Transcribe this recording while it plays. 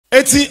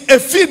eti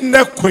efi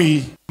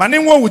nekwe mane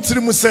wo wutiri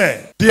mu se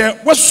de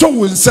wo so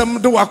wonsam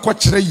de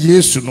wakɔkyere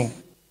Yesu no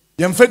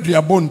yemfa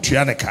duabɔ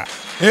ntua ne ka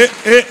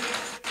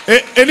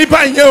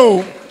enipa nye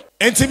o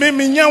enti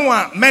me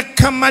nyawa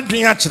meka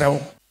madwen akyerɛ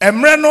wo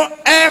emre no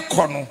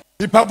ekɔ no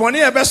nipa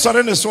bɔne ebe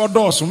sɔre ne so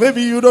dɔɔso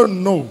maybe you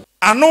don't know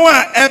ano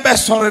a ebe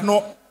sɔre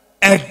no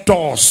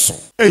edɔɔso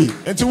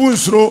enti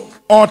wunsuro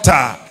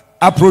altar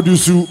a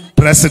produce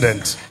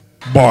president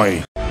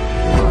boy.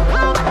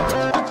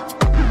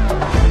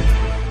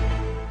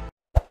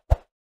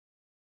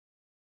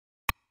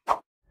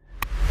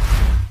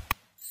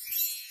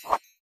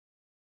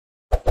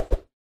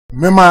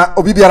 Mema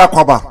obi biara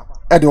kwaba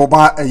ede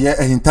oba eye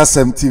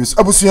Ahintasem TVs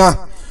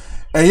abusua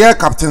eye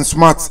Captain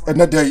Smart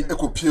ene dey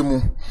ekopie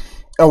mu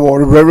ewo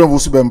Rev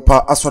Owusu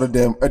Bempah asore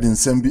dem ede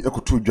nsem bi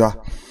ekotodwa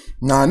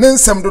na ne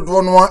nsem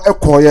dodo no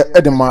ekoye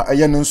ede ma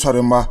eye ne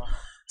nsore ma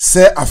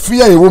se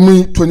afia ye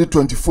womi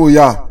 2024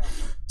 ya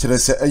kire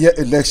se eye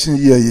election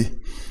year yi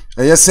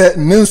eye se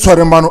ne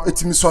nsore ma no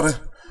etimi sore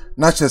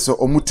na kire se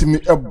omutimi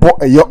ebo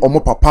eye omo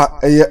papa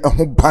eye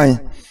eho ban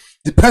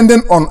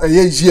depending on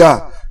eye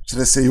year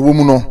kire se ye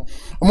womu no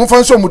omfa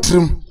nso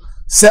mutirim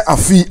se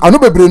afi anu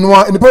bebre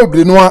noa enipa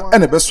bebre noa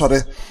ene be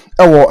sore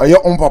ewo eye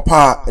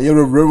ompapa eye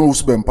Rev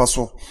Owusu Bempah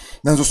so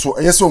nanso so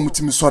eye se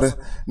omutimi sore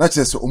na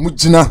kire se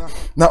omugina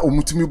na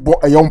omutimi bo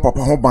eye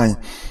ompapa ho ban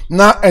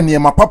na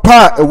eniema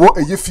papa ewo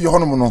eye fie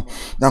honom no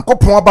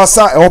yankopon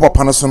abasa ewo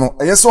papa no so no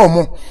eye se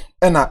omo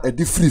ena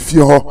edi free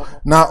fie ho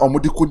na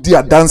omudi kodi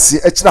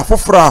adanse ekira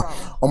fofora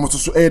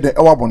omotoso eye de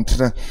ewa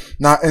bontere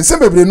na ensem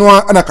bebre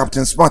noa ana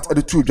Captain Smart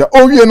ede tudwa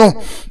owie no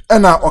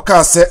ena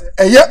oka se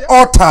eye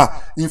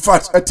altar in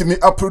fact etimi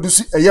a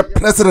produce eye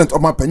president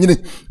of mapanyini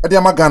ede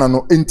amagana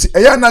no enti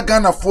eye na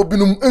Ghana fo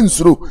binum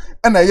ensuro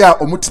ena eye a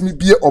omutimi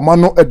bie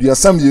omano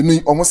aduasam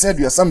yenu omose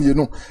aduasam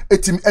yenu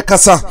etimi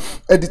ekasa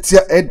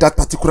editia eye that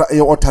particular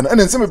eye altar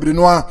ena ensem bebre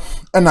noa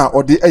ena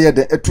ode eye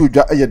de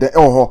etudwa eye de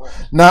ewo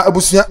na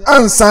abusua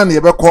ansa na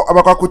yebekọ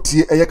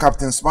abakotie eye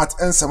Captain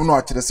Smart ensem no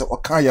akire se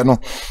okaya no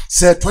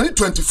se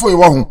 2024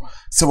 yewa ho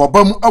se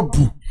wabam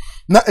abu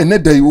na ene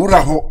da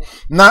yura ho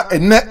na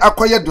ene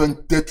akoye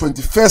the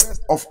 21st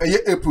of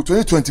April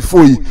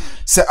 2024 yi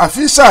se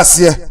afisha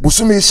ase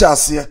busumi sha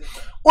ase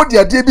odi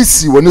ade bi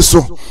si woni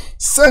so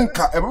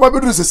senka ebaba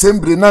bedu se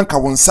sembre na nka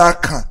wonsa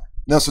aka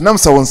na so nam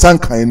se wonsa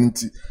nka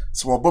enti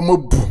se wabam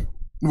abu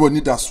ni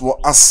woni da so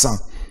asa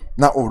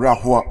na ora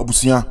ho a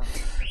obusuya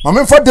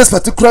mama for this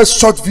particular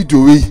short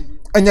video we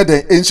enya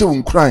den enche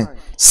won kran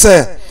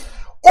se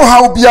o ha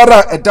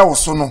obiara eda wo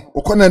so no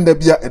okona nda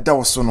bia eda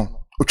wo so no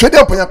otwede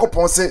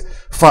apanyankopon se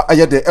fa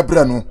ayede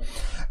ebra no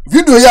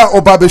video ya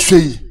oba behwe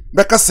yi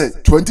beka se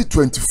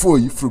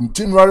 2024 from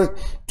January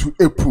to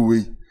April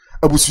we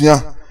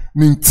abusuya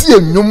mintie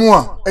nnwom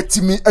a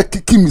etimi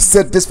akiki mi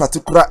said this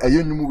particular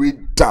nnwom we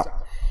da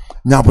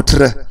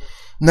nyabotre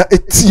na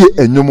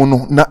etie nnwom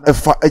no na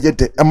efa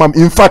ayede emam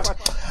in fact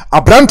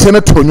abrante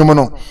na to nnwom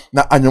no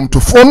na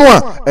anyomtofo no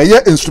a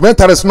eye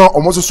instrumentalist no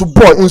omoso so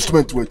boy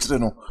instrument we kire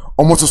no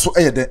omoso so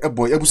eye de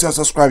boy ebusia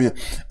subscribe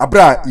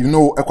abra you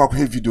know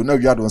ekwakwe video na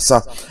wiado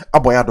nsa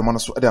aboy adom no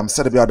so am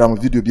said be adam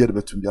video bi de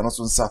betum bia no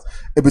so nsa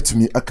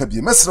ebetumi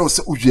akabie mesra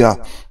se ujia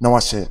na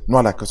wa share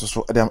no like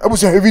so adam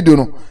ebusia video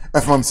no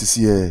efam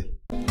sisi e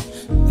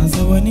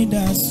azawani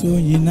da so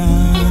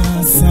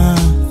yinasa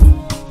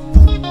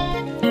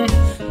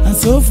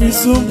aso free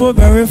sumbo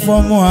very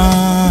for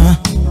moi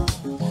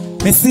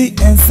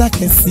Messi and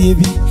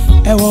Sakesibi,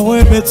 ewa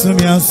webe to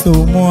me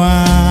aso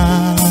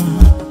moa.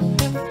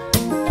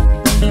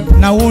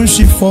 Na won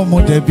she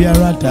formo de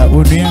biarada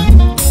onia.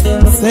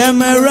 Se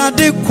me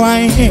rade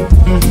kwai,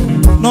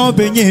 no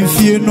benye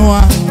fie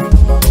noa.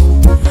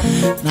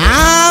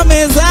 Na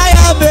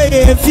mezaya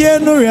be fie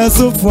no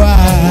resofwa.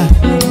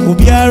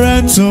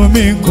 Obiara to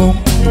me kom,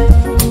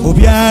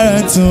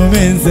 obiara to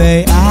me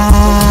say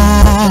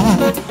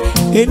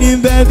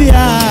any baby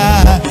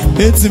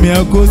it's me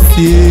a go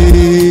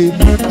see.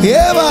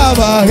 Yeah,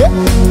 baba.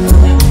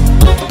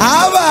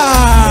 Aba.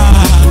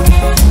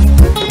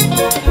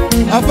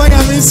 Apa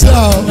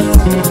yamiso.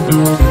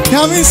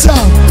 Yamiso.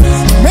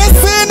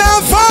 Missing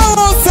a phone.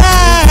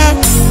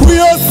 We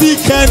are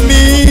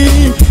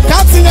seeking.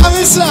 Captain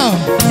yamiso.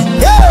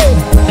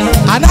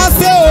 Yeah. And I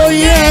say, oh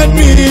yeah,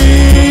 me.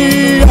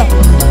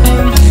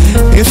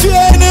 If you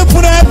ain't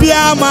put up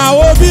yama,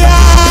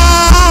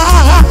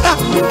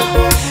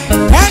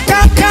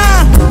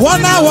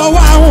 one hour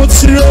wa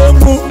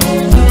chiromu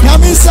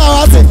yamisa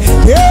wate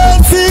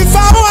enti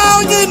fa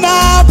wa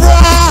nyina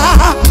bra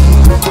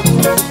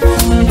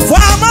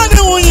fa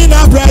mani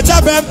nyina bra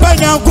ja bempa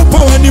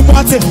nyankopo wani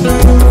mwate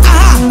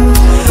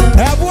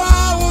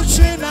ebwa wo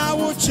china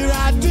wo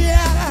chirade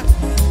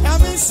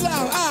yamisa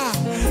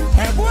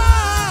ebwa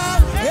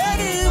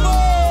erimo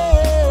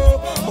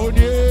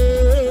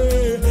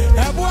odie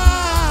ebwa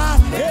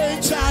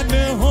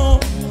enchane ho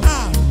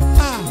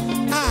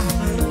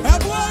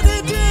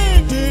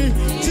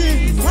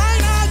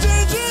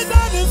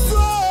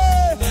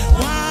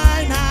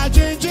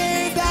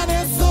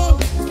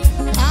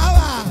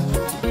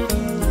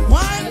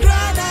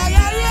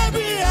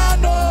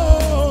no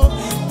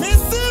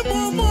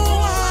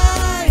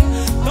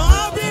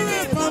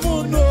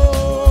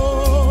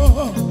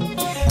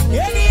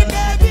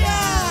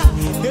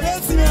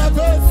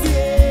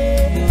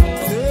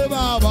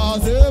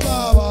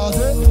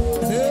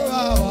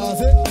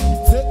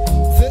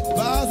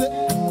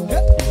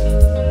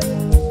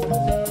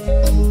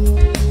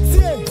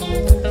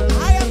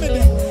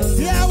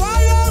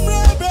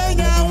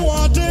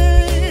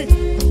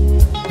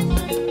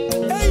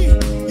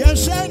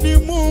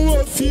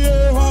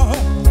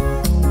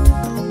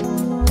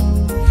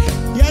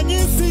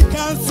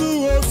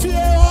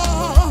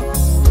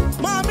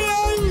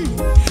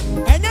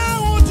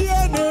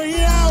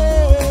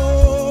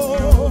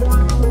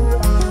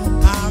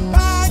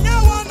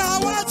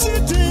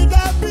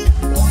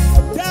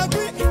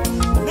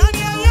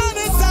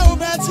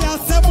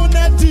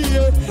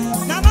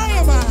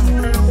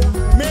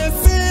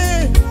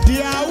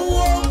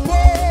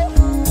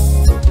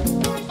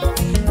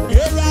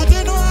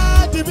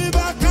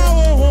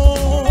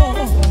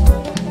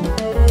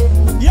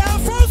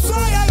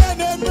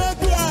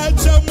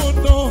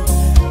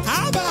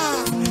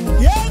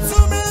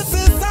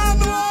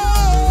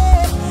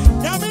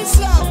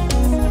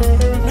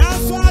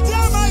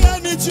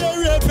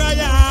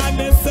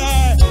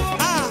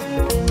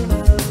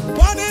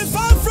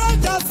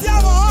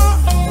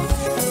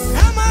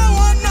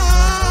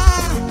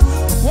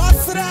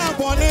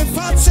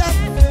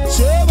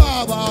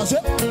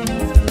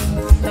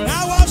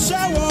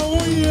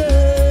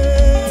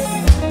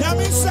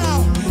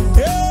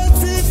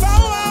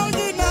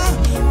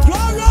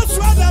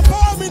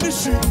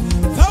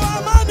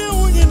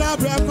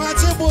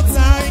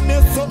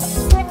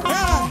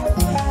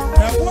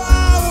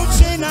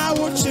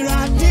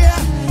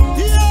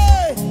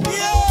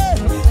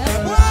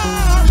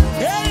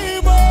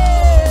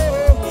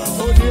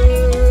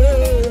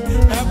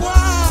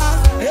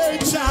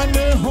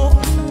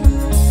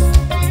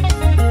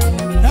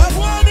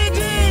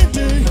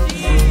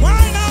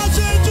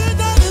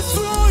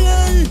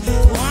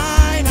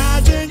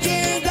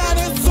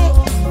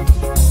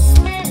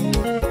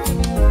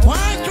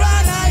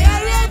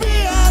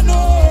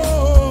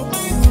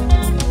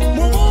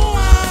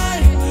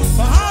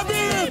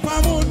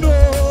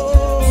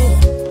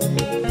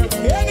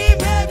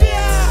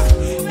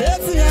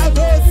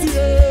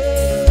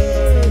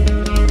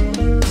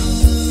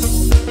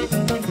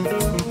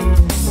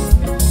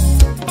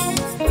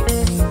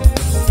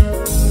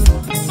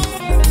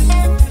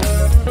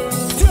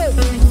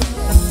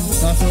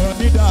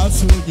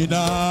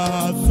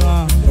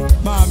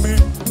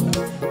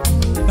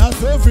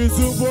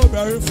visible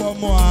very for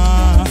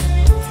moi.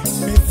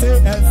 Me say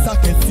and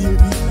suck a TV.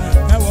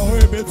 I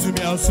will be to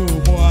me also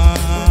more.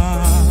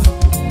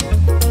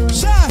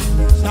 Sha,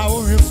 now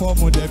we for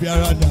more the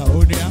Biarada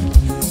Onia.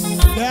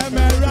 Them a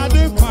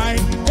rather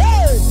fine.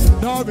 Hey,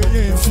 no be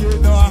if you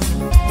know.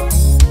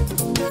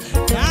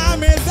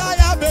 I'm a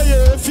tire be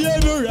if you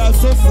know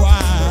so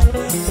far.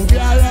 We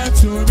are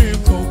to me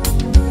cook.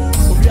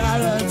 We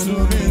are to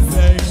me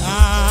say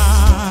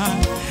ah.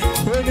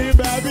 Baby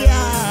baby I.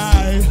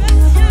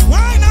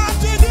 Why not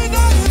do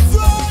that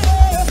so?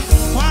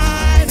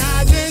 Why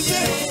not do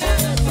it?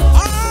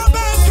 Oh,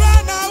 ben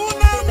grana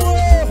unamo.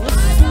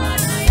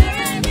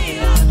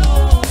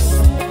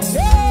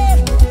 Yeah,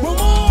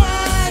 mumu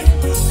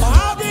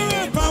I'll be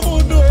with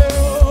Pamundo.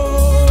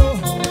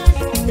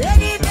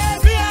 Any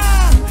baby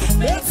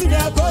let's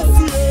get go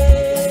see.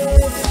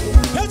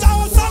 Let's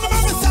our son of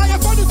Manasseh, you're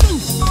going to do.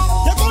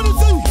 You're going to do.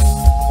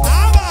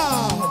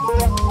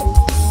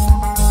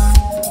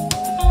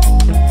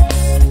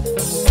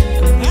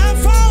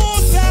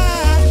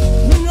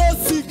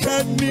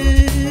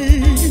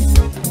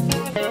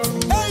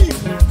 Hey,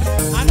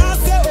 and I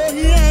say, oh,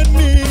 yeah,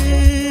 me.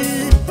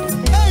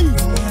 Hey,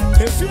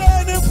 if you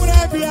ain't a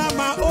Purabia,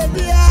 my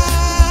Obia,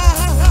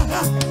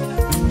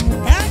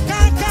 and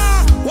Kaka,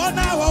 1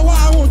 hour,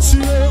 why won't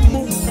you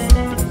move?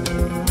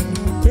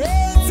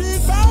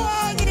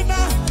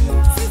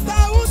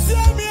 Sister, who's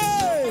your me?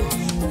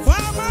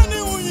 For money,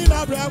 we need a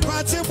black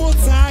party, but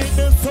I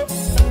know.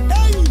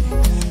 Hey,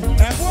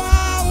 and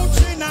why would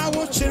you now?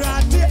 What you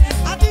are there?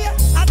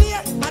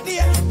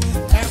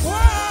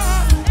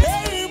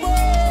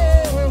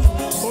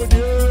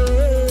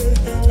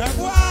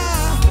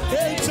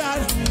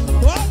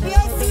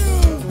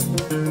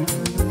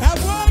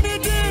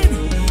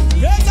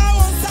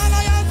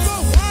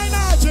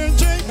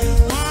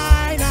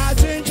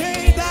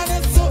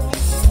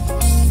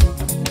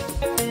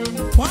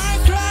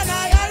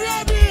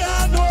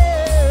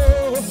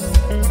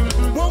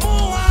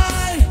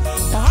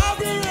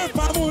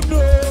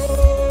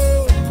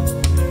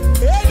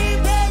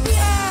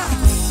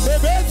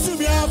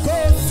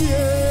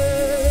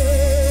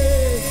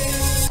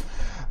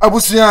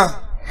 Abusia,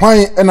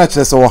 why ena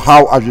chese wo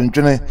how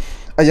adwendwene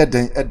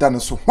ayeden eda ne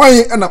so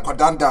why ena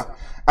kwadanda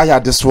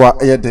ayadeswa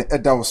ayeden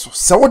eda wo so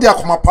se wo de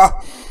akoma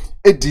pa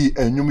edi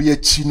enwum ye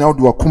chi na wo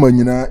de akoma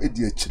nyina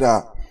edi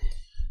akira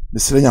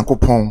mesere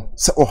Nyankopon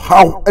se o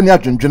how ene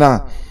adwendwene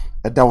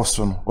eda wo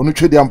so no onu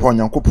twedi ampa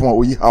Nyankopon a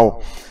oyi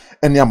how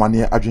ene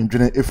amane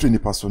adwendwene efri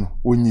nipa so no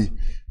onyi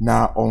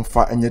na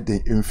onfa enye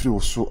den emfiri wo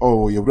so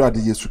o yewurade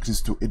Yesu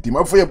Kristo edi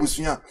mafo ya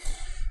busuya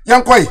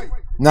yankoi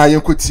na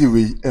yenkoti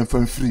we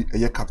enfamfiri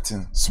eye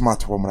captain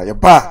smart womra ye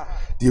ba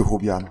de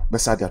hobia no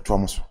besa de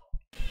atomo so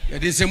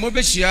it is a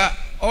mobeshia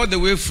all the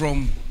way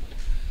from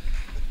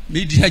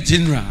media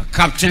general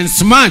Captain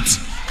Smart.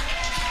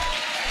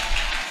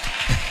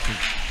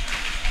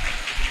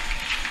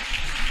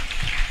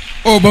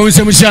 Oh ba won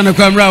se mu shia na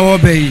kwamra wo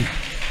bayi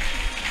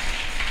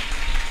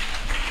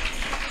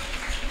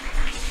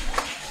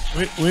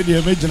we dey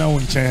imagine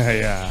won chen ha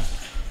ya.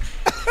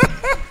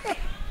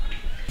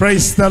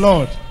 Praise the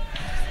Lord.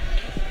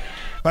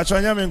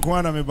 Pachanya me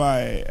nkuana me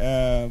bai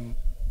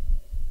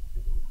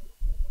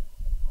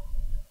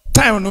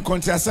time no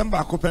konti asem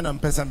ba kope na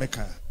mpesa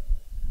meka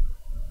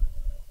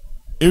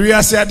ewi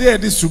ase ade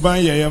edi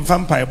suban ye yemfa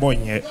mpai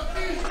bonye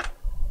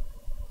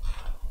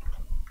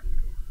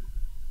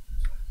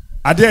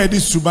ade edi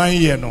suban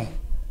ye no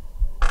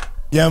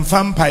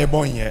yemfa mpai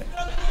bonye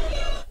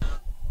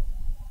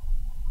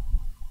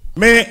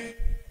me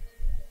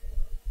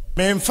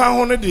mfa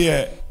ho no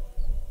de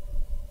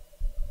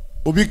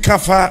obi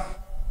kafa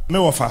me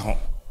wofa ho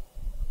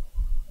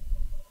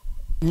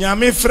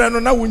nyame frɛ no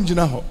na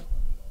wongyina ho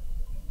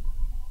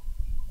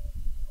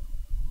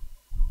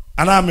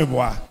ana me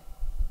boa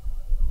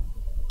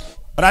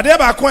rade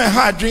ba ko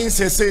ha adwen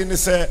sese ni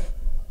se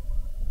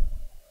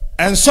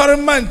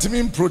ensori man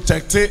timi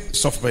protect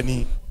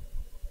sofbani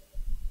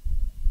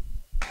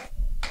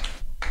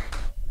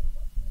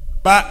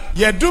ba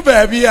ye du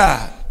ba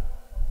bia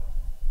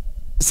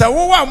se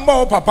wo wa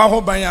mbo papa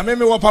ho ban ya me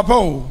wo papa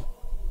o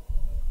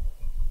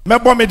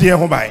mebo me de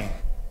ho ban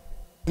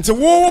nti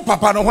wo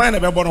papa no hwan na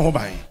bebo no ho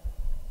ban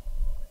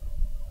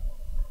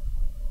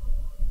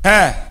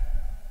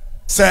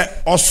se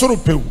osoro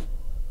pewu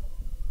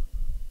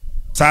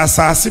sa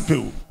asase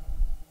pewu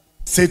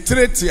se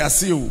treti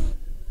ase o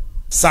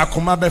sa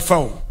koma befa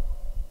o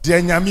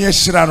de nyame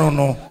ahira no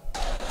no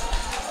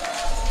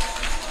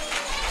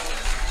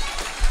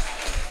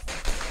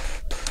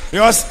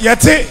yos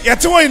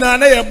yete wo ina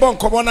na ye bon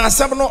kobo na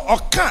asem no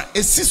oka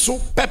esiso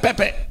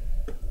pepepe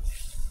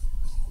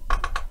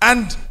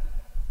and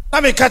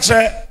na me catch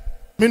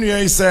menu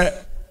ye say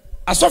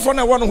asofo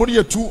na won ho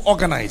de too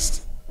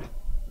organized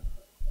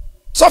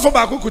so for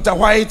ba kuta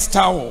white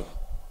towel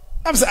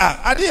am say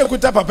ade ye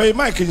kuta papa e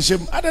mic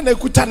nshem ade na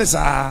kuta ne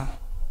sa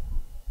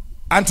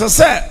until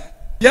say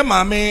ye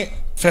mame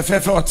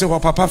fefefe ote ho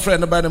papa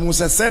friend ba na mu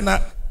say na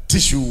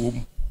tissue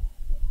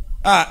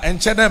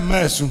enche na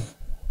masu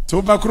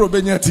So bakro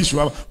benya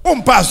tissue.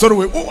 Pass sorry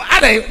we.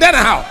 Then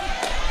how?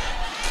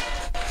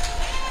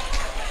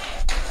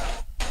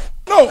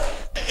 No,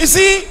 you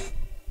see,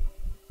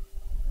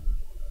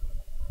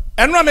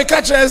 and when me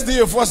catch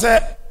SDA for say,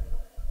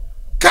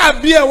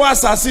 can't be a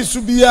was as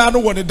to be no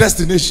one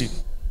destination.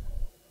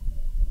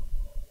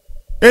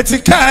 It's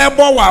a car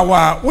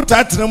wa what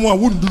at them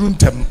wouldn't do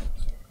them.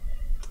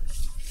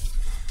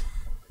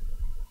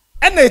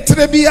 And they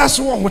trebi as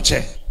one which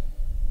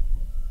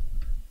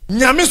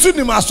Nyamisu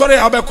ni masore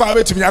abeko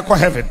abeti mi akọ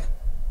heaven.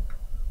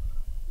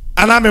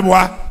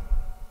 Anamebwa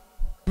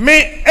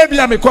me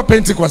ebia me ko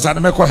Pentecost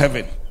and me ko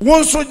heaven.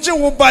 Won so je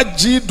wo ba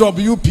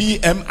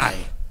GWPMI.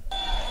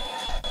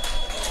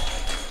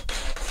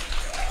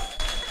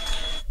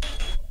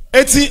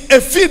 Eti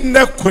efid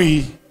na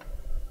koi.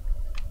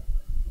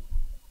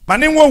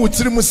 Mane wo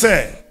wutiri mu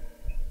se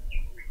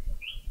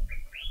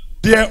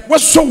de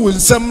woso wo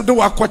nsam de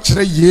wakọ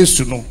kire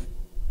Yesu no.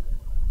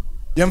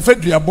 Yemfa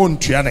duabo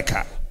ntua ne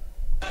ka.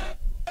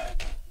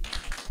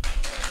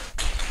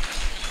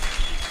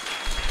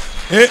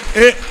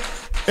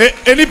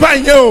 Enipa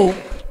nye o.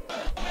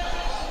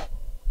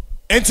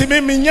 Enti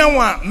me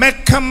minyanwa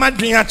meka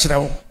madwen a kire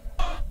wo.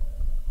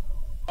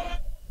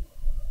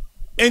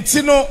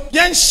 Enti no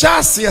yen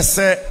hyase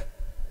se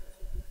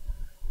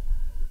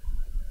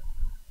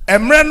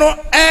emre no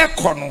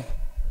ekono.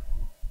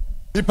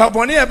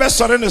 Ipaboni ebe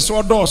sore ne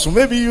so doso.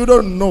 Maybe you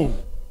don't know.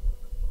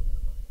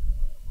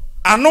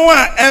 Ano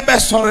a ebe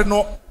sore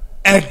no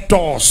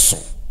edoso.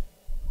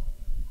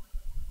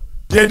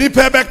 The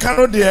nipa ebe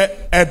kano de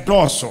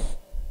edoso.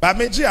 Ba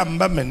meji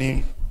amba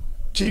mani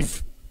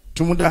chief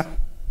tumuda.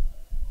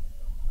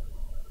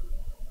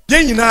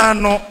 Ye nyina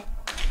no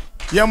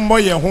ye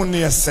mmɔ ye ho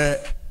ne se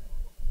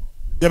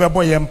ye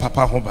bɛbɔ ye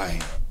papa ho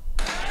ban.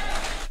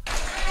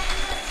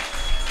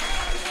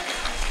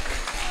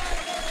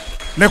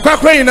 Ne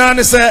kwakwa nyina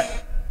ne se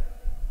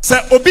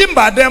obi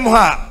mba dem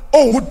ha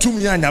o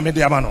hutum ya nyame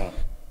de ama no.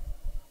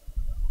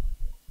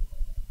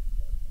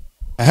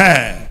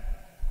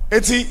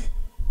 Eti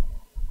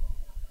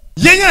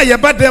yenya ye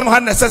ba dem ha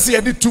na sese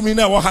ye di tumi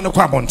na wo ha ne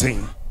kwa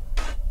bonten.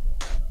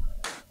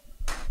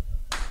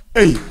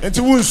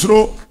 Eti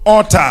wunsuro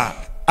altar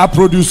a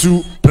produce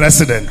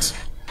president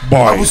boy.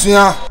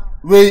 Abusuya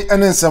we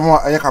ensem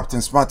a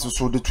Captain Smart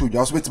so the two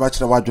just wait match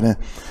the wadwene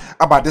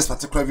about this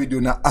particular video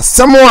na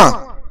asem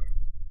a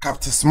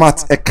Captain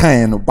Smart e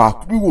kan no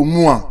back bi wo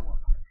mu a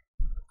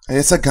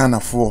ayese Ghana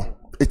fo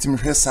etimi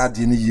hwe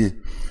sade ne ye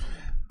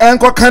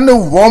enko kan ne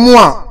wo mu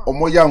a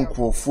omoya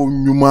nkofo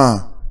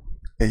nnwuma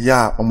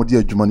eya omode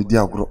adwuma ne di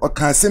agoro o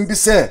kan asem bi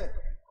se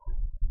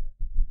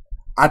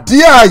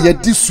ade a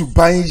yedi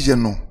suban ye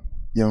no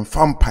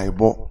yemfa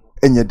mpaibo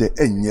enye de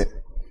enye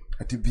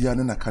ade bia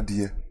ne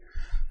nakade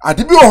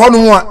ade bi wo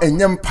no a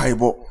enye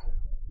mpaibo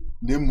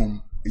na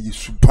mum eyi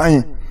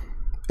suban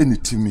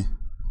enitimi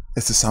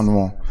esesa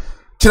no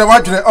kire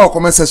wadwene o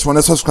comment section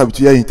na subscribe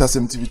to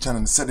Ahintasem TV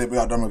channel said e be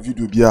adama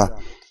video bia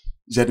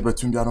jade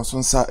batum bia no so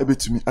nsa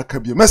ebetumi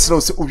akabia mesra o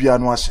se obia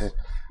no ahye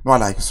no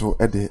like so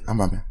e de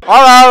amame.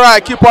 All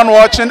right, keep on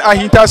watching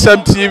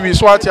Ahintasem TV.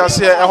 So what you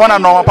say, e hona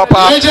no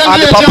papa and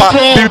the papa,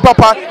 baby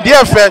papa,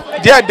 dear fe,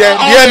 dear de,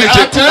 dear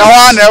nije. E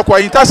hona e kwa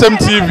Ahintasem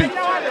TV.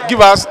 Give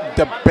us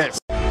the best.